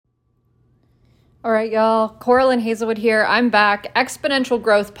All right, y'all. Coraline Hazelwood here. I'm back. Exponential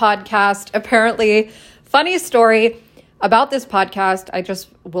Growth Podcast. Apparently, funny story about this podcast. I just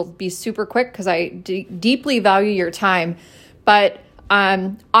will be super quick because I deeply value your time. But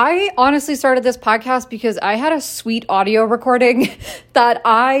I honestly started this podcast because I had a sweet audio recording that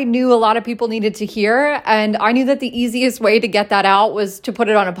I knew a lot of people needed to hear. And I knew that the easiest way to get that out was to put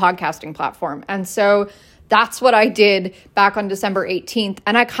it on a podcasting platform. And so that's what I did back on December 18th.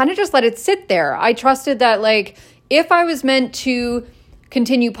 And I kind of just let it sit there. I trusted that if I was meant to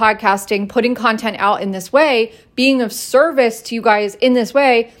continue podcasting, putting content out in this way, being of service to you guys in this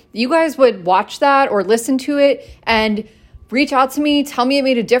way, you guys would watch that or listen to it and reach out to me, tell me it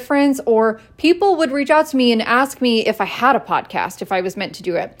made a difference, or people would reach out to me and ask me if I had a podcast, if I was meant to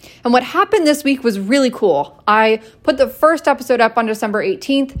do it. And what happened this week was really cool. I put the first episode up on December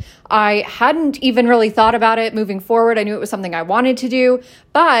 18th. I hadn't even really thought about it moving forward. I knew it was something I wanted to do.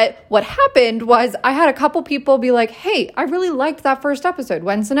 But what happened was I had a couple people be like, hey, I really liked that first episode.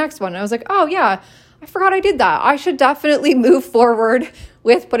 When's the next one? And I was like, oh yeah, I forgot I did that. I should definitely move forward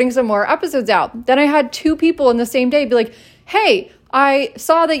with putting some more episodes out. Then I had two people in the same day be like, hey, I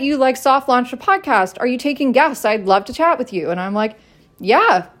saw that you soft launched a podcast. Are you taking guests? I'd love to chat with you. And I'm like,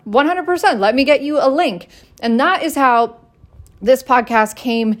 yeah, 100%. Let me get you a link. And that is how this podcast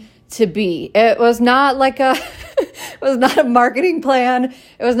came to be. It was not it was not a marketing plan.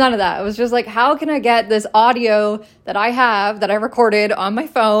 It was none of that. It was just how can I get this audio that I have, that I recorded on my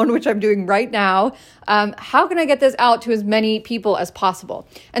phone, which I'm doing right now? How can I get this out to as many people as possible?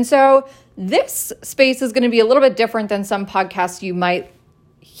 And so this space is going to be a little bit different than some podcasts you might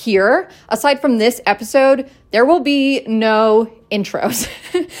hear. Aside from this episode, there will be no intros.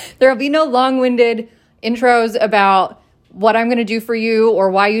 There will be no long-winded intros about what I'm going to do for you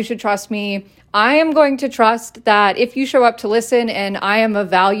or why you should trust me. I am going to trust that if you show up to listen and I am of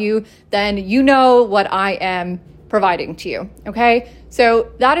value, then you know what I am providing to you. Okay.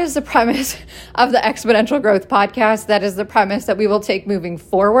 So that is the premise of the Exponential Growth Podcast. That is the premise that we will take moving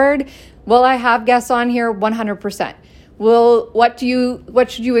forward. Will I have guests on here? 100%. What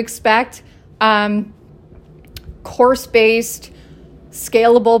should you expect? Course-based,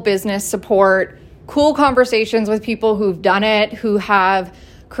 scalable business support, cool conversations with people who've done it, who have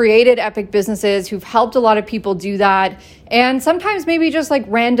created epic businesses, who've helped a lot of people do that. And sometimes maybe just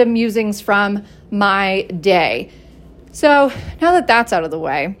random musings from my day. So now that that's out of the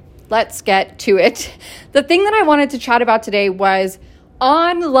way, let's get to it. The thing that I wanted to chat about today was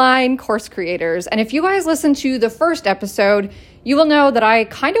online course creators. And if you guys listened to the first episode, you will know that I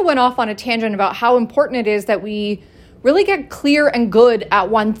kind of went off on a tangent about how important it is that we really get clear and good at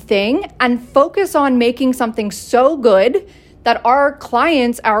one thing and focus on making something so good that our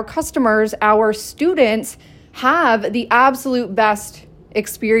clients, our customers, our students have the absolute best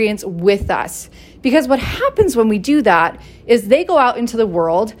experience with us. Because what happens when we do that is they go out into the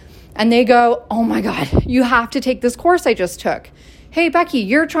world and they go, oh my God, you have to take this course I just took. Hey, Becky,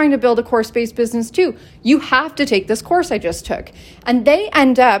 you're trying to build a course-based business too. You have to take this course I just took. And they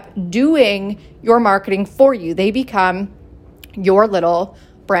end up doing your marketing for you. They become your little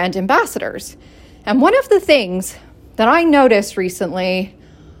brand ambassadors. And one of the things that I noticed recently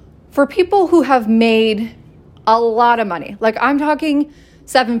for people who have made a lot of money, I'm talking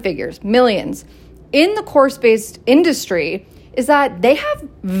 7 figures, millions, in the course-based industry, is that they have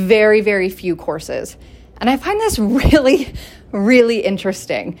very, very few courses. And I find this really, really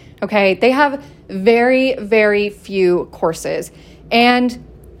interesting, okay? They have very, very few courses. And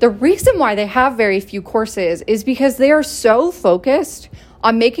the reason why they have very few courses is because they are so focused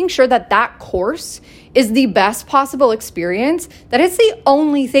on making sure that that course is the best possible experience, that it's the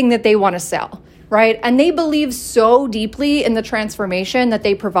only thing that they want to sell, right? And they believe so deeply in the transformation that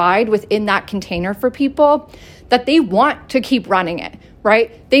they provide within that container for people that they want to keep running it,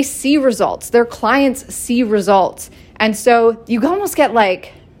 right? They see results. Their clients see results. And so you almost get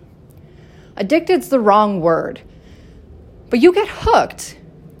addicted's the wrong word, but you get hooked.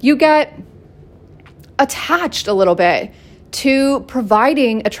 You get attached a little bit to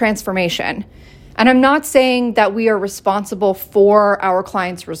providing a transformation. And I'm not saying that we are responsible for our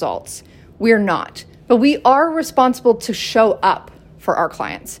clients' results. We're not. But we are responsible to show up for our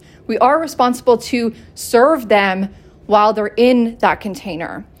clients. We are responsible to serve them while they're in that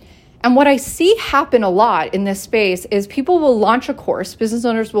container. And what I see happen a lot in this space is people will launch a course, business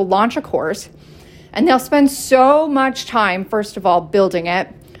owners will launch a course, and they'll spend so much time, first of all, building it.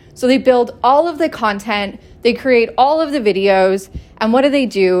 So they build all of the content, they create all of the videos, and what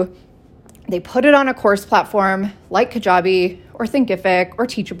do? They put it on a course platform like Kajabi or Thinkific or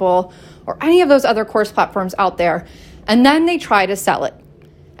Teachable or any of those other course platforms out there, and then they try to sell it.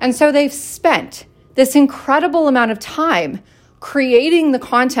 And so they've spent this incredible amount of time creating the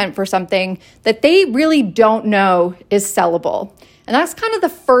content for something that they really don't know is sellable. And that's kind of the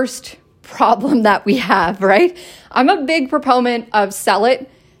first problem that we have, right? I'm a big proponent of sell it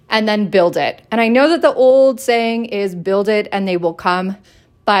and then build it. And I know that the old saying is build it and they will come,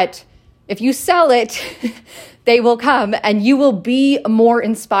 but if you sell it, they will come and you will be more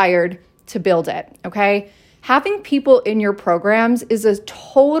inspired to build it, okay? Having people in your programs is a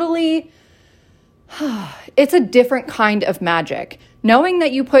totally, it's a different kind of magic. Knowing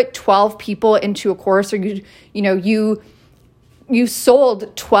that you put 12 people into a course, or you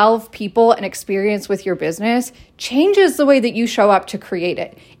sold 12 people an experience with your business, changes the way that you show up to create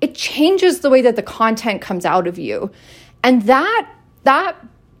it. It changes the way that the content comes out of you. And that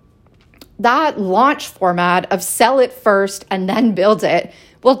launch format of sell it first and then build it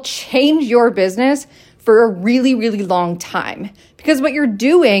will change your business for a really, really long time. Because what you're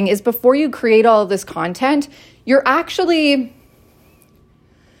doing is, before you create all of this content, you're actually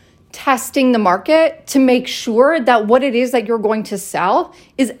testing the market to make sure that what it is that you're going to sell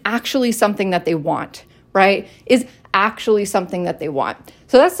is actually something that they want, right? Is actually something that they want.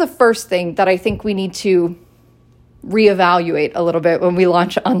 So that's the first thing that I think we need to reevaluate a little bit when we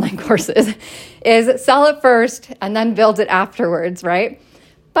launch online courses, is sell it first and then build it afterwards, right?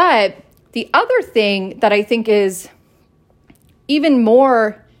 But the other thing that I think is even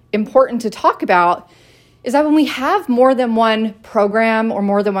more important to talk about is that when we have more than one program or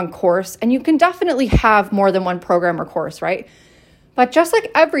more than one course, and you can definitely have more than one program or course, right? But just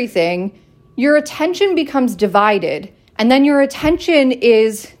like everything, your attention becomes divided, and then your attention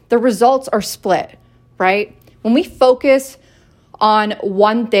is, the results are split, right? When we focus on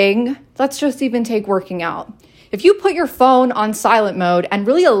one thing, let's just even take working out. If you put your phone on silent mode and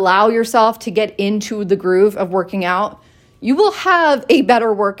really allow yourself to get into the groove of working out, you will have a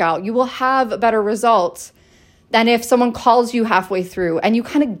better workout. You will have better results than if someone calls you halfway through and you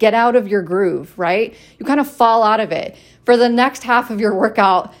kind of get out of your groove, right? You kind of fall out of it. For the next half of your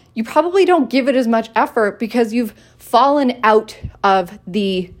workout, you probably don't give it as much effort because you've fallen out of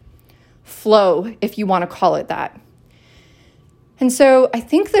the flow, if you want to call it that. And so I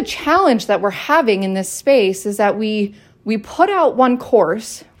think the challenge that we're having in this space is that we put out one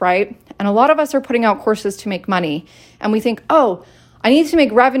course, right? And a lot of us are putting out courses to make money. And we think, oh, I need to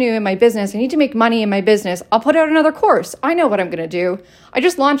make revenue in my business. I need to make money in my business. I'll put out another course. I know what I'm going to do. I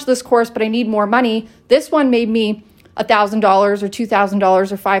just launched this course, but I need more money. This one made me $1,000 or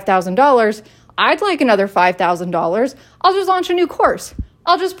 $2,000 or $5,000. I'd like another $5,000. I'll just launch a new course.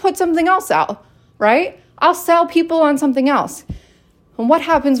 I'll just put something else out, right? I'll sell people on something else. And what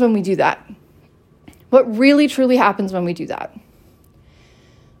happens when we do that? What really, truly happens when we do that?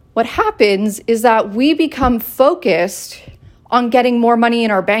 What happens is that we become focused on getting more money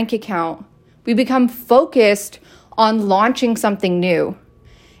in our bank account. We become focused on launching something new.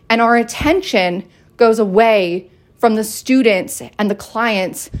 And our attention goes away from the students and the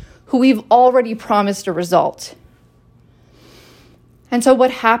clients who we've already promised a result. And so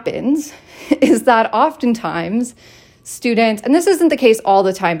what happens is that oftentimes students, and this isn't the case all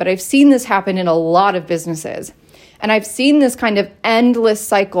the time, but I've seen this happen in a lot of businesses. And I've seen this kind of endless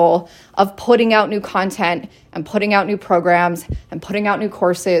cycle of putting out new content and putting out new programs and putting out new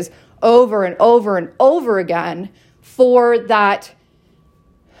courses over and over and over again for that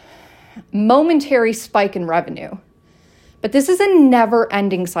momentary spike in revenue. But this is a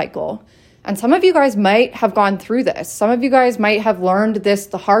never-ending cycle. And some of you guys might have gone through this. Some of you guys might have learned this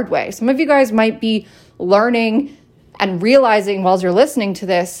the hard way. Some of you guys might be learning and realizing while you're listening to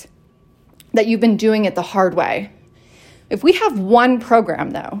this that you've been doing it the hard way. If we have one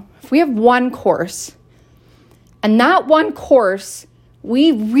program though, if we have one course, and that one course,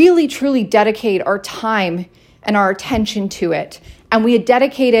 we really truly dedicate our time and our attention to it, and we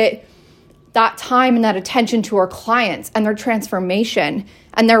dedicate it, that time and that attention, to our clients and their transformation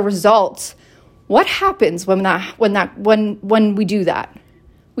and their results, what happens when we do that?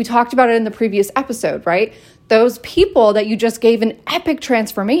 We talked about it in the previous episode, right? Those people that you just gave an epic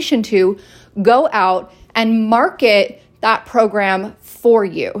transformation to go out and market that program for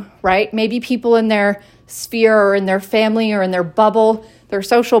you, right? Maybe people in their sphere or in their family or in their bubble, their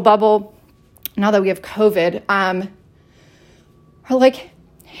social bubble, now that we have COVID, are like,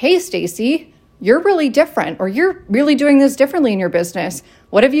 hey, Stacy, you're really different, or you're really doing this differently in your business.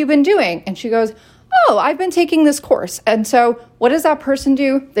 What have you been doing? And she goes, oh, I've been taking this course. And so what does that person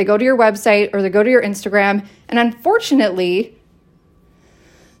do? They go to your website or they go to your Instagram, and unfortunately,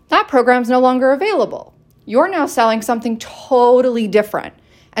 that program's no longer available. You're now selling something totally different.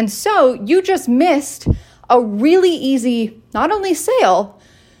 And so you just missed a really easy, not only sale,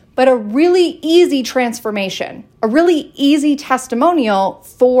 but a really easy transformation, a really easy testimonial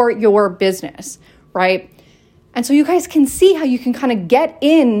for your business, right? And so you guys can see how you can kind of get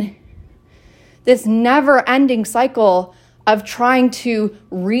in this never-ending cycle of trying to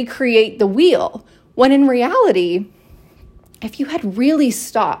recreate the wheel, when in reality, if you had really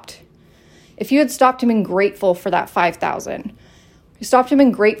stopped, if you had stopped and been grateful for that 5,000, you stopped and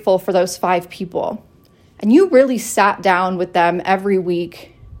been grateful for those 5 people, and you really sat down with them every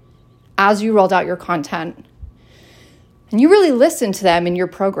week as you rolled out your content, and you really listened to them in your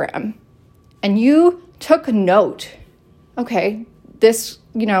program, and you took note, okay, this,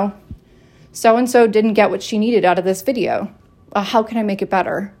 so-and-so didn't get what she needed out of this video. How can I make it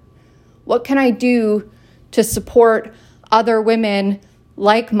better? What can I do to support other women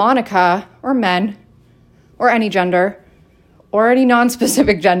like Monica, or men, or any gender, or any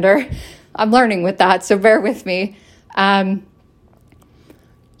non-specific gender? I'm learning with that, so bear with me.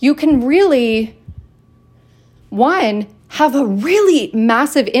 You can really, one, have a really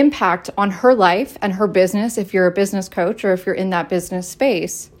massive impact on her life and her business if you're a business coach or if you're in that business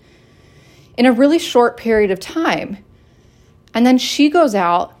space in a really short period of time. And then she goes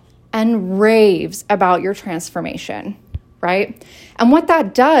out and raves about your transformation, right? And what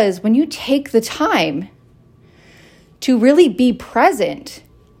that does, when you take the time to really be present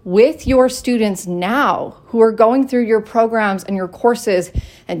with your students now who are going through your programs and your courses,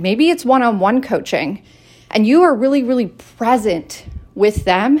 and maybe it's one-on-one coaching, and you are really, really present with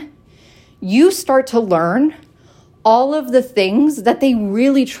them, you start to learn all of the things that they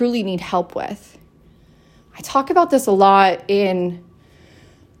really, truly need help with. I talk about this a lot in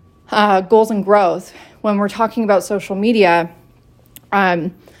Goals and Growth when we're talking about social media.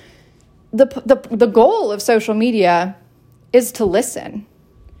 The goal of social media is to listen,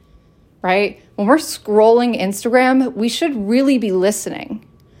 right? When we're scrolling Instagram, we should really be listening.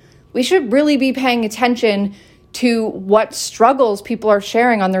 We should really be paying attention to what struggles people are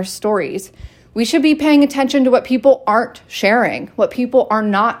sharing on their stories. We should be paying attention to what people aren't sharing, what people are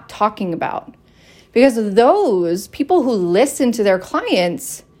not talking about. Because those people who listen to their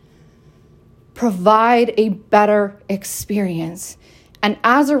clients provide a better experience. And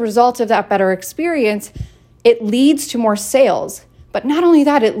as a result of that better experience, it leads to more sales. But not only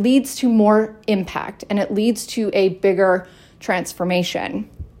that, it leads to more impact and it leads to a bigger transformation.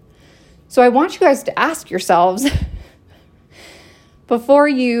 So I want you guys to ask yourselves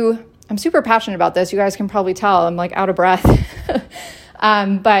I'm super passionate about this. You guys can probably tell I'm like out of breath.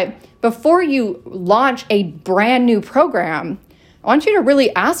 But before you launch a brand new program, I want you to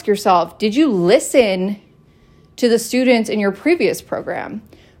really ask yourself, did you listen to the students in your previous program,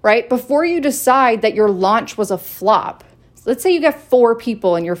 right? Before you decide that your launch was a flop, let's say you get 4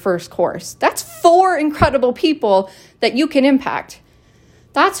 people in your first course. That's 4 incredible people that you can impact.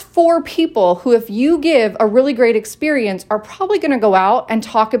 That's 4 people who, if you give a really great experience, are probably going to go out and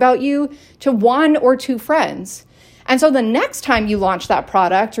talk about you to 1 or 2 friends. And so the next time you launch that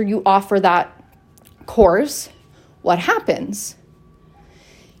product or you offer that course, what happens?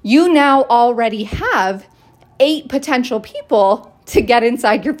 You now already have 8 potential people to get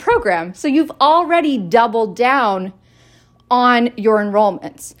inside your program. So you've already doubled down on your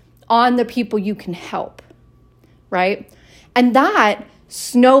enrollments, on the people you can help, right? And that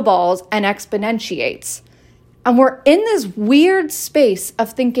snowballs and exponentiates. And we're in this weird space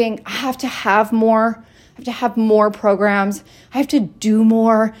of thinking, I have to have more programs. I have to do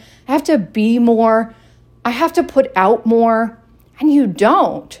more. I have to be more. I have to put out more. And you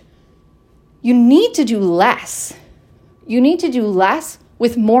don't. You need to do less. You need to do less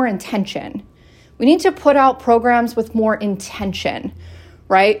with more intention. We need to put out programs with more intention,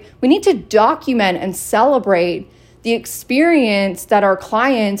 right? We need to document and celebrate the experience that our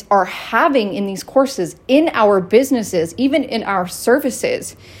clients are having in these courses, in our businesses, even in our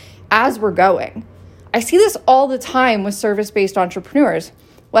services as we're going. I see this all the time with service-based entrepreneurs,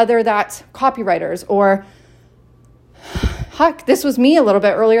 whether that's copywriters or, heck, this was me a little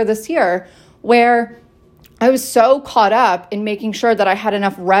bit earlier this year, where I was so caught up in making sure that I had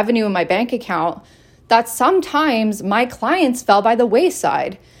enough revenue in my bank account that sometimes my clients fell by the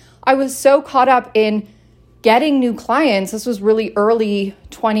wayside. I was so caught up in getting new clients. This was really early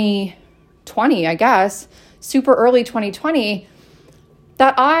 2020, I guess, super early 2020,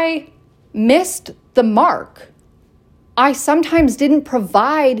 that I missed the mark. I sometimes didn't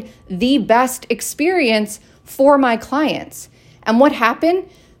provide the best experience for my clients. And what happened?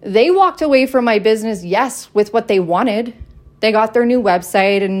 They walked away from my business, yes, with what they wanted. They got their new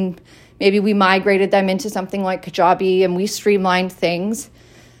website and maybe we migrated them into something like Kajabi and we streamlined things.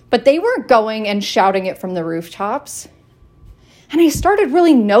 But they weren't going and shouting it from the rooftops. And I started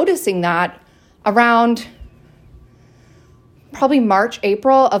really noticing that around probably March,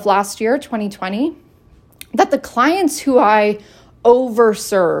 April of last year, 2020, that the clients who I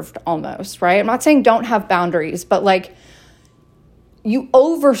overserved almost, right? I'm not saying don't have boundaries, but like you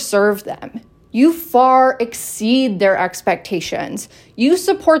overserve them. You far exceed their expectations. You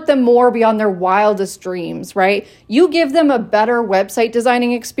support them more beyond their wildest dreams, right? You give them a better website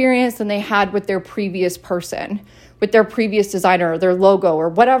designing experience than they had with their previous person, with their previous designer, or their logo, or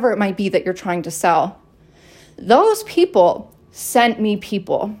whatever it might be that you're trying to sell. Those people sent me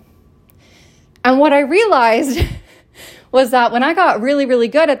people. And what I realized was that when I got really, really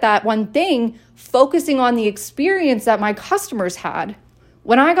good at that one thing, focusing on the experience that my customers had,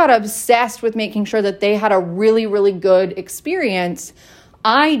 when I got obsessed with making sure that they had a really, really good experience,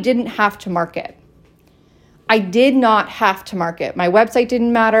 I didn't have to market. I did not have to market. My website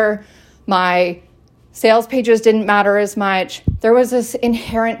didn't matter. My sales pages didn't matter as much. There was this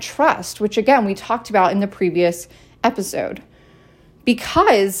inherent trust, which again, we talked about in the previous episode,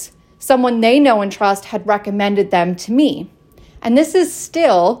 because someone they know and trust had recommended them to me. And this is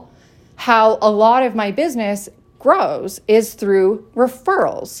still how a lot of my business grows, is through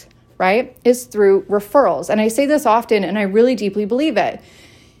referrals, right? Is through referrals. And I say this often, and I really deeply believe it.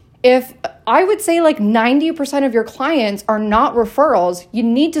 If I would say like 90% of your clients are not referrals, you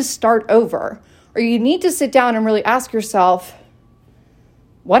need to start over, or you need to sit down and really ask yourself,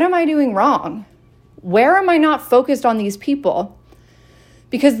 what am I doing wrong? Where am I not focused on these people?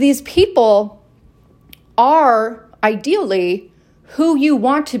 Because these people are ideally who you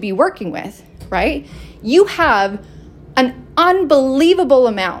want to be working with, right? You have an unbelievable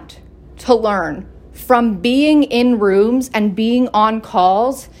amount to learn from being in rooms and being on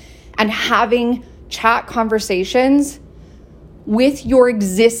calls and having chat conversations with your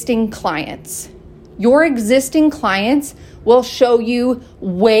existing clients. Your existing clients will show you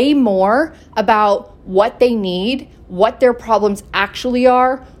way more about what they need, what their problems actually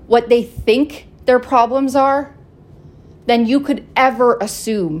are, what they think their problems are, than you could ever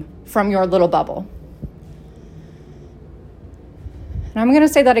assume from your little bubble. And I'm going to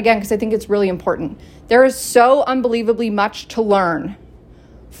say that again because I think it's really important. There is so unbelievably much to learn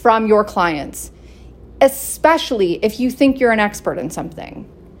from your clients, especially if you think you're an expert in something.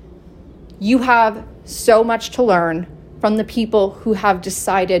 You have so much to learn from the people who have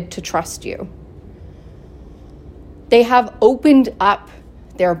decided to trust you. They have opened up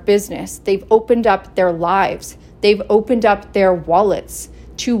their business. They've opened up their lives. They've opened up their wallets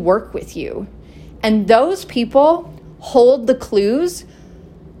to work with you. And those people hold the clues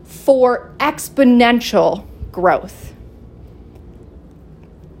for exponential growth.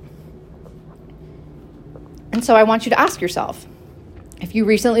 And so I want you to ask yourself, if you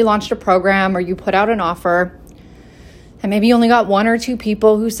recently launched a program or you put out an offer, and maybe you only got 1 or 2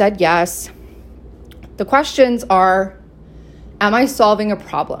 people who said yes, the questions are, am I solving a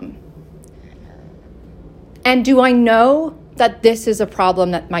problem? And do I know that this is a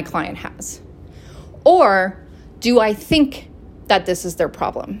problem that my client has? Or do I think that this is their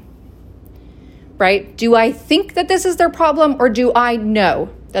problem? Right? Do I think that this is their problem, or do I know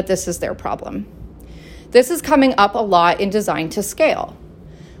that this is their problem? This is coming up a lot in Design to Scale.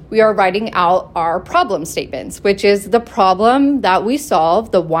 We are writing out our problem statements, which is the problem that we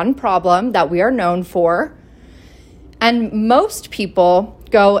solve, the one problem that we are known for. And most people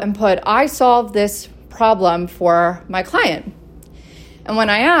go and put, I solve this problem for my client. And when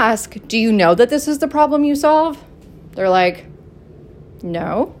I ask, do you know that this is the problem you solve? They're like,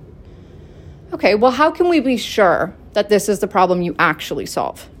 no. Okay, well, how can we be sure that this is the problem you actually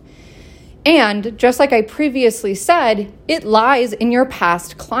solve? And just like I previously said, it lies in your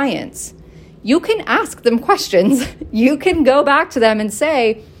past clients. You can ask them questions. You can go back to them and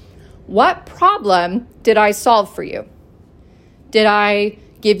say, what problem did I solve for you? Did I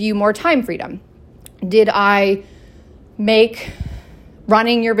give you more time freedom? Did I make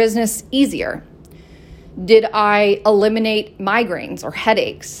running your business easier? Did I eliminate migraines or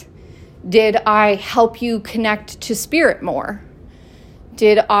headaches? Did I help you connect to spirit more?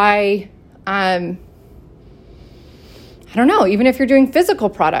 Did I don't know, even if you're doing physical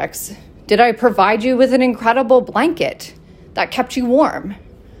products, did I provide you with an incredible blanket that kept you warm?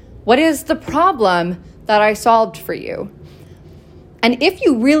 What is the problem that I solved for you? And if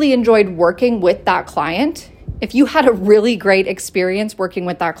you really enjoyed working with that client, if you had a really great experience working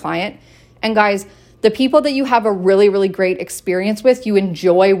with that client, and guys, the people that you have a really, really great experience with, you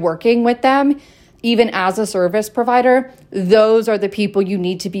enjoy working with them, even as a service provider, those are the people you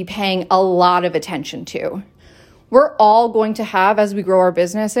need to be paying a lot of attention to. We're all going to have, as we grow our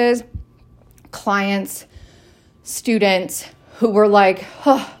businesses, clients, students who were like,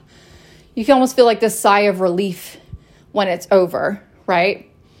 oh, you can almost feel like this sigh of relief when it's over,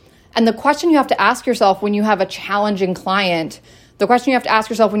 right? And the question you have to ask yourself when you have a challenging client, the question you have to ask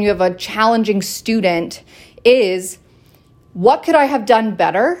yourself when you have a challenging student is, what could I have done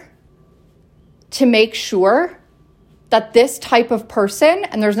better to make sure that this type of person,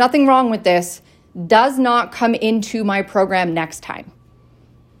 and there's nothing wrong with this, does not come into my program next time,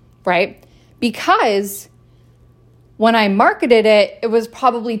 right? Because when I marketed it, it was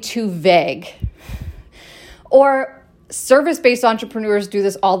probably too vague. Or service-based entrepreneurs do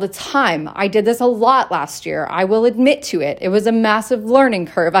this all the time. I did this a lot last year. I will admit to it. It was a massive learning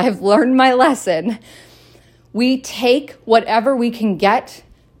curve. I have learned my lesson. We take whatever we can get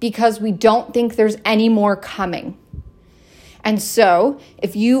because we don't think there's any more coming. And so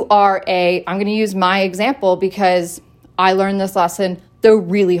if you are I'm going to use my example because I learned this lesson the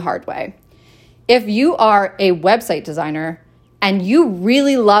really hard way. If you are a website designer and you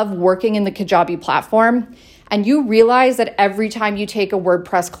really love working in the Kajabi platform, and you realize that every time you take a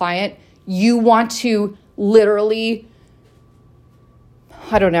WordPress client, you want to literally,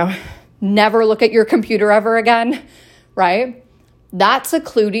 never look at your computer ever again, right? That's a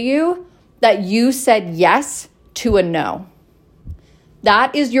clue to you that you said yes to a no.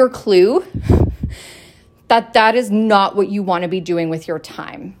 That is your clue that is not what you want to be doing with your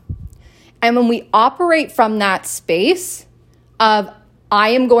time. And when we operate from that space of, I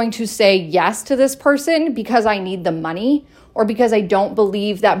am going to say yes to this person because I need the money or because I don't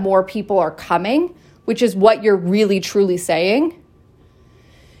believe that more people are coming, which is what you're really truly saying,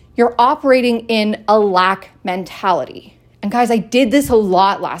 you're operating in a lack mentality. And guys, I did this a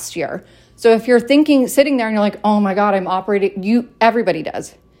lot last year. So if you're sitting there and you're like, oh my God, I'm operating, everybody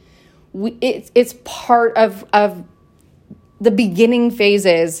does. It's part of the beginning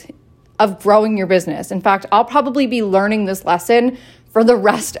phases of growing your business. In fact, I'll probably be learning this lesson for the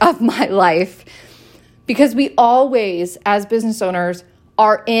rest of my life because we always, as business owners,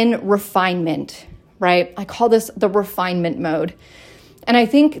 are in refinement, right? I call this the refinement mode. And I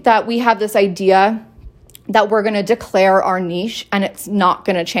think that we have this idea that we're going to declare our niche and it's not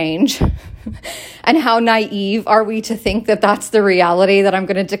going to change. And how naive are we to think that that's the reality, that I'm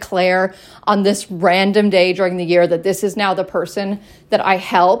going to declare on this random day during the year that this is now the person that I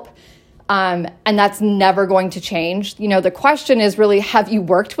help. And that's never going to change. The question is really, have you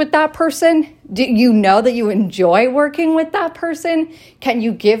worked with that person? Do you know that you enjoy working with that person? Can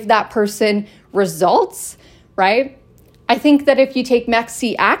you give that person results, right? I think that if you take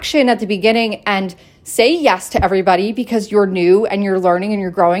messy action at the beginning and say yes to everybody because you're new and you're learning and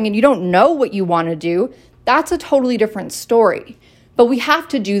you're growing and you don't know what you want to do, that's a totally different story. But we have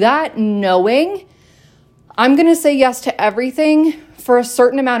to do that knowing I'm going to say yes to everything for a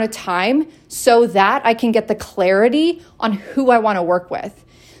certain amount of time so that I can get the clarity on who I want to work with,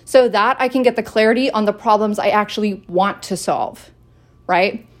 so that I can get the clarity on the problems I actually want to solve,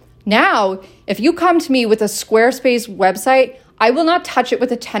 right? Now, if you come to me with a Squarespace website, I will not touch it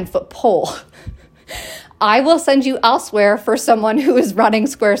with a 10-foot pole. I will send you elsewhere for someone who is running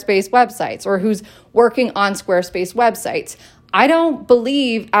Squarespace websites or who's working on Squarespace websites. I don't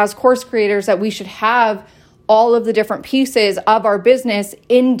believe as course creators that we should have all of the different pieces of our business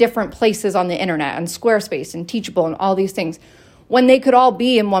in different places on the internet and Squarespace and Teachable and all these things when they could all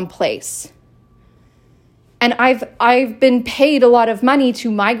be in one place. And I've been paid a lot of money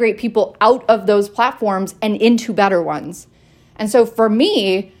to migrate people out of those platforms and into better ones. And so for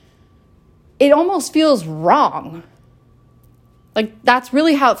me, it almost feels wrong. Like that's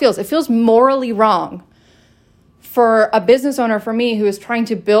really how it feels. It feels morally wrong for a business owner, for me, who is trying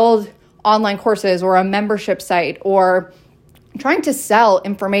to build online courses or a membership site or trying to sell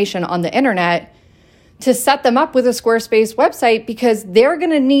information on the internet, to set them up with a Squarespace website because they're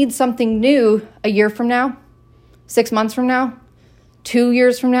going to need something new a year from now, 6 months from now, 2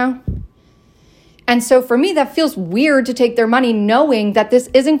 years from now. And so for me, that feels weird to take their money knowing that this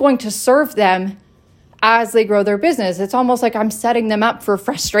isn't going to serve them as they grow their business. It's almost like I'm setting them up for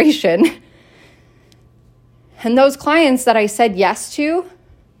frustration. And those clients that I said yes to,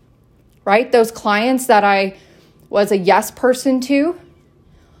 right? Those clients that I was a yes person to,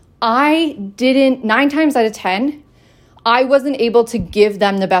 9 times out of 10, I wasn't able to give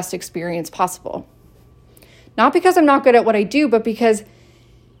them the best experience possible. Not because I'm not good at what I do, but because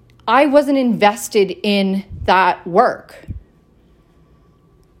I wasn't invested in that work.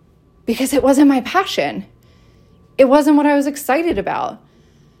 Because it wasn't my passion. It wasn't what I was excited about.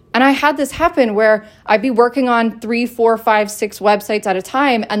 And I had this happen where I'd be working on 3, 4, 5, 6 websites at a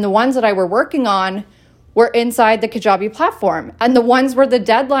time. And the ones that I were working on were inside the Kajabi platform. And the ones where the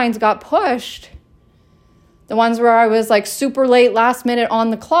deadlines got pushed, The ones where I was like super late, last minute on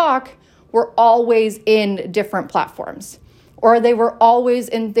the clock were always in different platforms, or they were always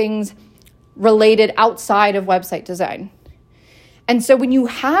in things related outside of website design. And so when you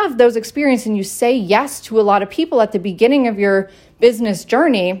have those experiences and you say yes to a lot of people at the beginning of your business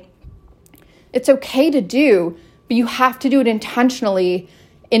journey, it's okay to do, but you have to do it intentionally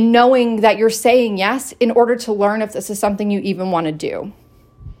in knowing that you're saying yes in order to learn if this is something you even want to do.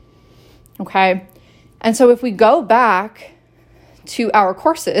 Okay? And so if we go back to our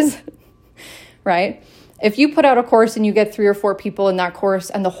courses, right? If you put out a course and you get 3 or 4 people in that course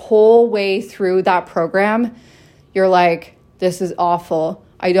and the whole way through that program, you're like, this is awful.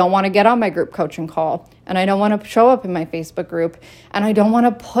 I don't want to get on my group coaching call, and I don't want to show up in my Facebook group, and I don't want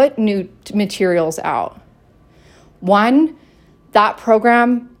to put new materials out. One, that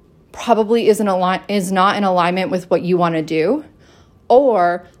program probably is not in alignment with what you want to do,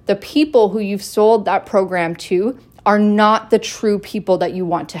 or the people who you've sold that program to are not the true people that you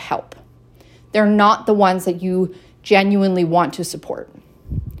want to help. They're not the ones that you genuinely want to support.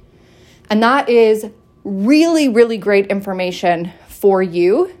 And that is really, really great information for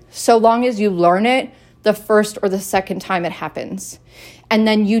you, so long as you learn it the first or the second time it happens. And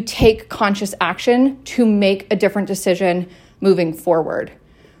then you take conscious action to make a different decision moving forward,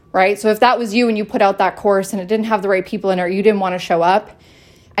 right? So if that was you and you put out that course and it didn't have the right people in it, or you didn't want to show up,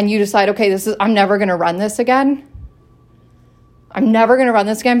 and you decide, okay, I'm never going to run this again. I'm never going to run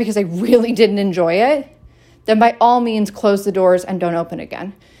this again because I really didn't enjoy it. Then by all means, close the doors and don't open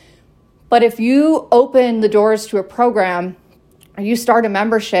again. But if you open the doors to a program or you start a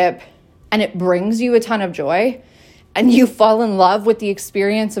membership and it brings you a ton of joy and you fall in love with the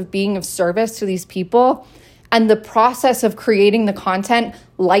experience of being of service to these people, and the process of creating the content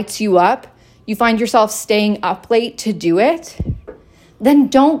lights you up, you find yourself staying up late to do it, then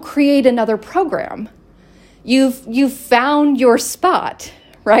don't create another program. You've found your spot,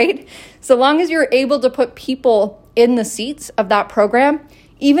 right? So long as you're able to put people in the seats of that program,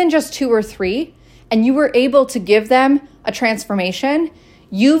 even just 2 or 3, and you were able to give them a transformation,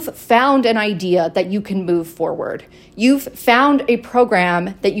 you've found an idea that you can move forward. You've found a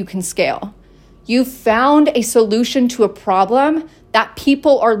program that you can scale. You've found a solution to a problem that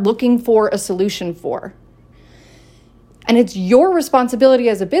people are looking for a solution for. And it's your responsibility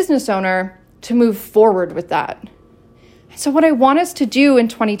as a business owner to move forward with that. So what I want us to do in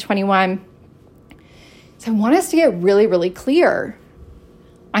 2021 is I want us to get really, really clear.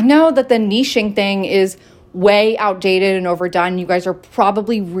 I know that the niching thing is way outdated and overdone. You guys are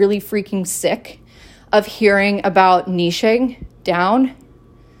probably really freaking sick of hearing about niching down.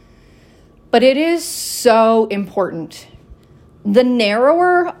 But it is so important. The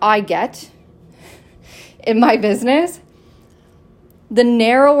narrower I get in my business, the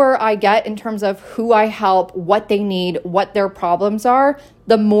narrower I get in terms of who I help, what they need, what their problems are,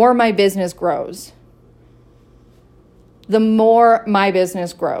 the more my business grows. The more my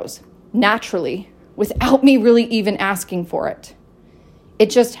business grows naturally, without me really even asking for it. It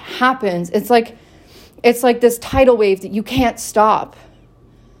just happens. It's like this tidal wave that you can't stop.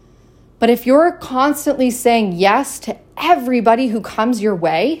 But if you're constantly saying yes to everybody who comes your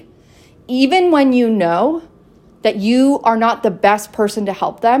way, even when you know that you are not the best person to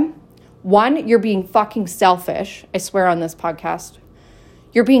help them, one, you're being fucking selfish. I swear on this podcast.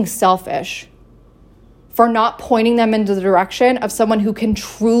 You're being selfish for not pointing them into the direction of someone who can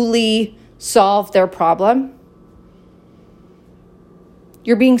truly solve their problem.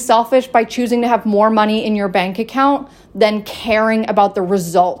 You're being selfish by choosing to have more money in your bank account than caring about the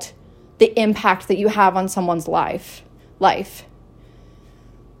result, the impact that you have on someone's life.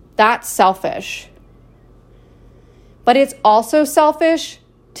 That's selfish. But it's also selfish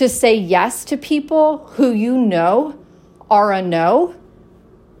to say yes to people who you know are a no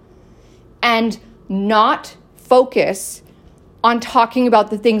and not focus on talking about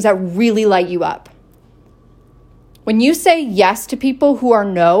the things that really light you up. When you say yes to people who are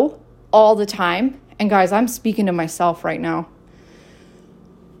no all the time, and guys, I'm speaking to myself right now.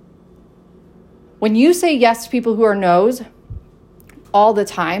 When you say yes to people who are no's all the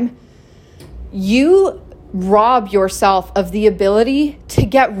time, you rob yourself of the ability to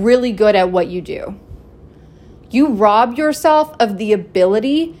get really good at what you do. You rob yourself of the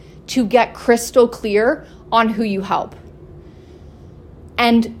ability to get crystal clear on who you help.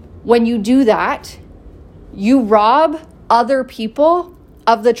 And when you do that, you rob other people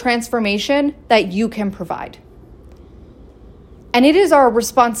of the transformation that you can provide. And it is our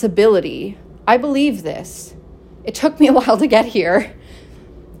responsibility. I believe this. It took me a while to get here.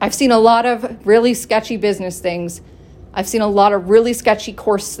 I've seen a lot of really sketchy business things. I've seen a lot of really sketchy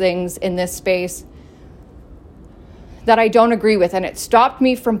course things in this space. that I don't agree with, and it stopped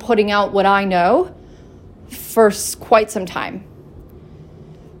me from putting out what I know for quite some time.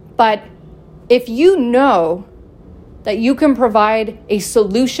 But if you know that you can provide a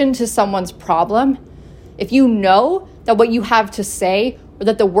solution to someone's problem, if you know that what you have to say or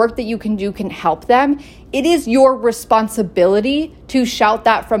that the work that you can do can help them, it is your responsibility to shout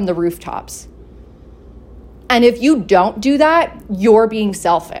that from the rooftops. And if you don't do that, you're being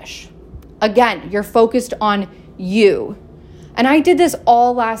selfish. Again, you're focused on you. And I did this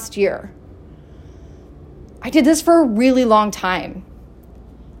all last year. I did this for a really long time.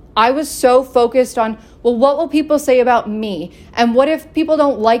 I was so focused on, well, what will people say about me? And what if people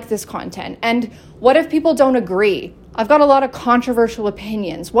don't like this content? And what if people don't agree? I've got a lot of controversial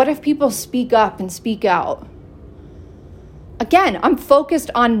opinions. What if people speak up and speak out? Again, I'm focused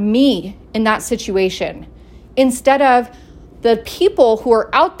on me in that situation instead of the people who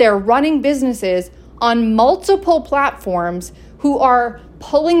are out there running businesses on multiple platforms who are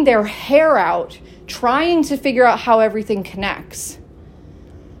pulling their hair out, trying to figure out how everything connects.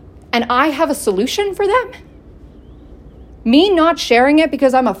 And I have a solution for them. Me not sharing it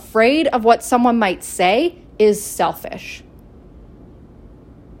because I'm afraid of what someone might say is selfish.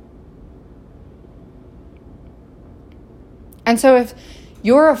 And so if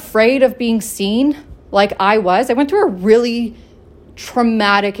you're afraid of being seen like I went through a really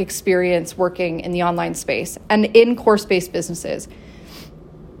traumatic experience working in the online space and in course-based businesses.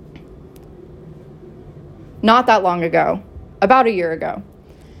 Not that long ago, about a year ago.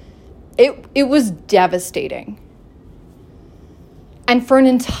 It was devastating. And for an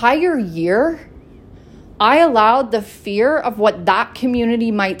entire year, I allowed the fear of what that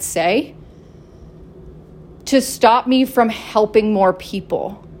community might say to stop me from helping more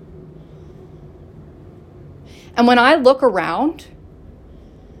people. And when I look around,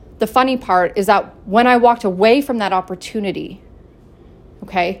 the funny part is that when I walked away from that opportunity,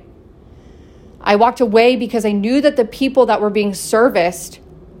 okay, I walked away because I knew that the people that were being serviced,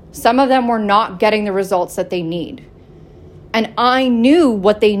 some of them were not getting the results that they need. And I knew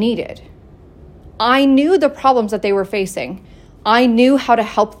what they needed. I knew the problems that they were facing. I knew how to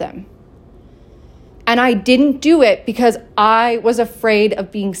help them. And I didn't do it because I was afraid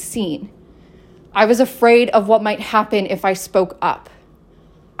of being seen. I was afraid of what might happen if I spoke up.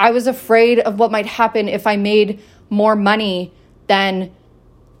 I was afraid of what might happen if I made more money than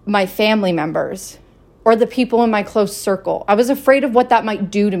my family members or the people in my close circle. I was afraid of what that might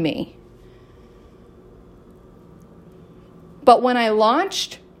do to me. But when I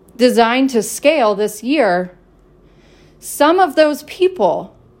launched Design to Scale this year, some of those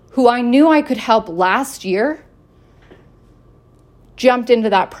people who I knew I could help last year jumped into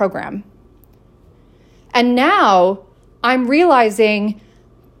that program. And now I'm realizing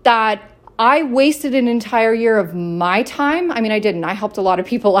that I wasted an entire year of my time. I mean, I didn't. I helped a lot of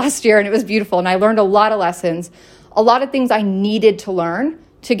people last year and it was beautiful. And I learned a lot of lessons, a lot of things I needed to learn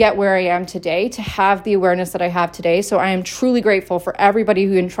to get where I am today, to have the awareness that I have today. So I am truly grateful for everybody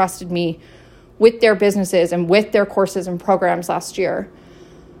who entrusted me with their businesses and with their courses and programs last year.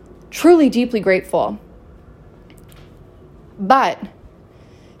 Truly, deeply grateful. But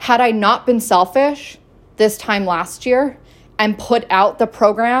had I not been selfish this time last year and put out the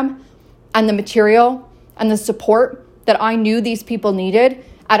program and the material and the support that I knew these people needed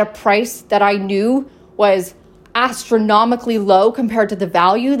at a price that I knew was astronomically low compared to the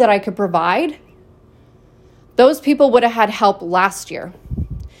value that I could provide, those people would have had help last year.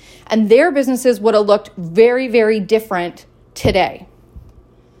 And their businesses would have looked very, very different today.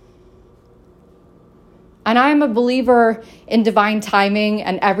 And I'm a believer in divine timing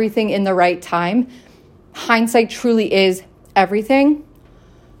and everything in the right time. Hindsight truly is everything.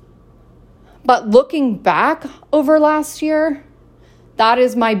 But looking back over last year, that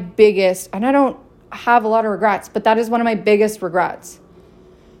is my biggest, and I don't have a lot of regrets, but that is one of my biggest regrets,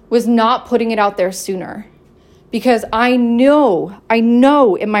 was not putting it out there sooner. Because I know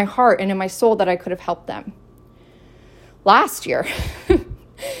in my heart and in my soul that I could have helped them last year.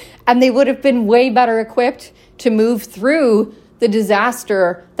 And they would have been way better equipped to move through the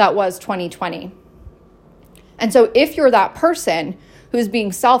disaster that was 2020. And so if you're that person who's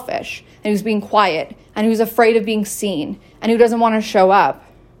being selfish and who's being quiet and who's afraid of being seen and who doesn't want to show up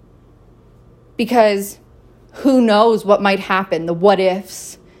because who knows what might happen, the what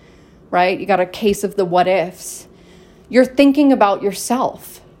ifs, right? You got a case of the what ifs. You're thinking about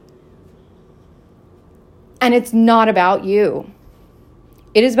yourself. And it's not about you.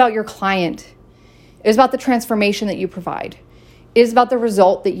 It is about your client. It is about the transformation that you provide. It is about the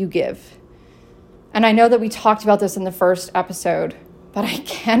result that you give. And I know that we talked about this in the first episode, but I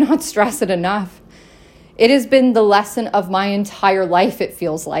cannot stress it enough. It has been the lesson of my entire life, it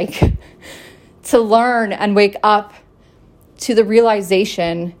feels like, to learn and wake up to the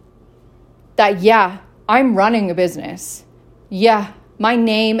realization that, yeah, I'm running a business. Yeah, my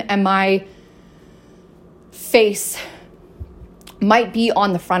name and my face might be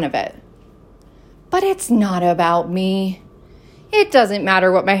on the front of it, but it's not about me. It doesn't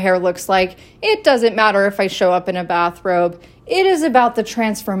matter what my hair looks like. It doesn't matter if I show up in a bathrobe. It is about the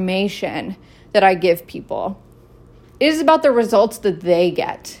transformation that I give people. It is about the results that they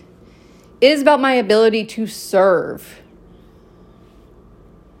get. It is about my ability to serve.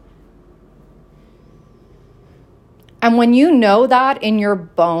 And when you know that in your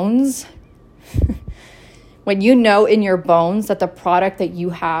bones, when you know in your bones that the product that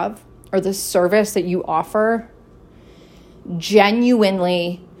you have or the service that you offer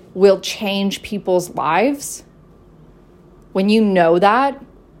genuinely will change people's lives, when you know that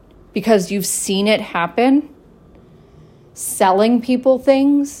because you've seen it happen, selling people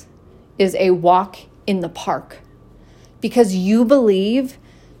things is a walk in the park because you believe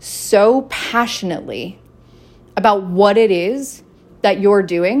so passionately about what it is that you're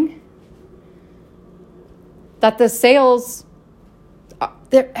doing that the sales,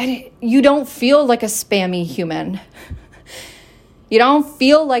 you don't feel like a spammy human. You don't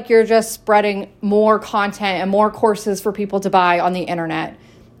feel like you're just spreading more content and more courses for people to buy on the internet.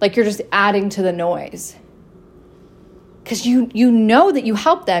 Like you're just adding to the noise. Because you know that you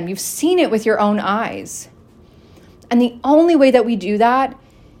help them. You've seen it with your own eyes. And the only way that we do that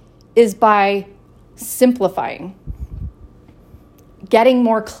is by simplifying, getting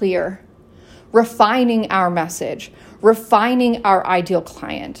more clear, refining our message, refining our ideal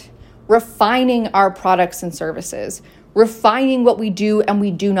client, refining our products and services, refining what we do and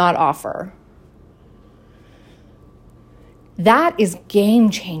we do not offer. That is game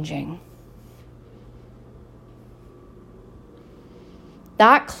changing.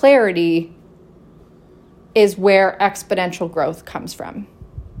 That clarity is where exponential growth comes from.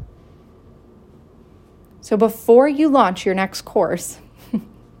 So before you launch your next course, I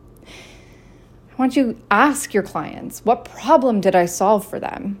want you to ask your clients, what problem did I solve for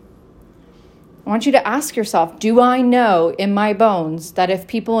them? I want you to ask yourself, do I know in my bones that if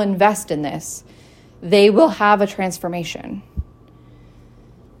people invest in this, they will have a transformation?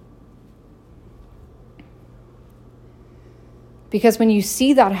 Because when you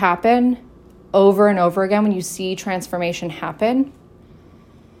see that happen over and over again, when you see transformation happen,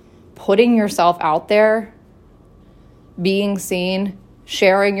 putting yourself out there, being seen,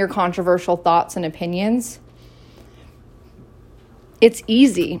 sharing your controversial thoughts and opinions, it's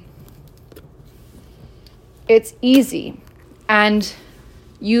easy. It's easy. And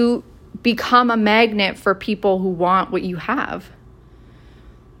you become a magnet for people who want what you have.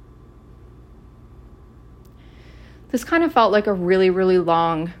 This kind of felt like a really, really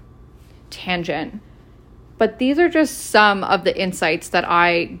long tangent, but these are just some of the insights that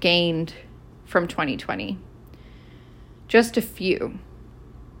I gained from 2020. Just a few.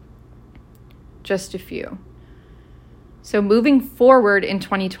 Just a few. So moving forward in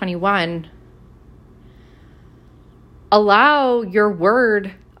 2021, allow your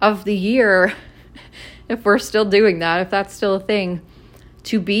word of the year, if we're still doing that, if that's still a thing,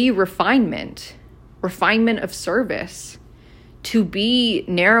 to be refinement of service, to be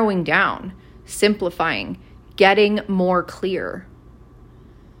narrowing down, simplifying, getting more clear.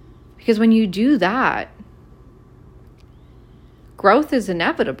 Because when you do that, growth is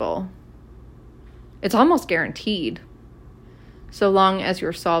inevitable. It's almost guaranteed, so long as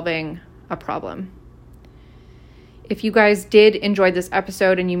you're solving a problem. If you guys did enjoy this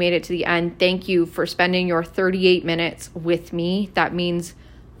episode and you made it to the end, thank you for spending your 38 minutes with me. That means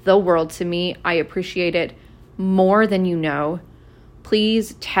the world to me. I appreciate it more than you know.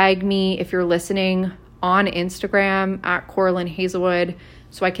 Please tag me if you're listening on Instagram at Coraline Hazelwood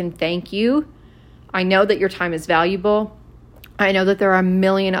so I can thank you. I know that your time is valuable. I know that there are a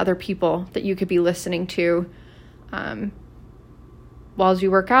million other people that you could be listening to whilst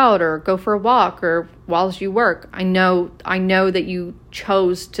you work out or go for a walk or whilst you work. I know that you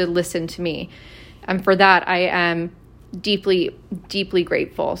chose to listen to me. And for that, I am deeply, deeply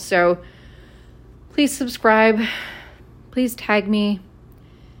grateful. So please subscribe, please tag me,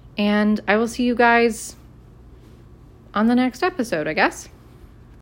 and I will see you guys on the next episode, I guess.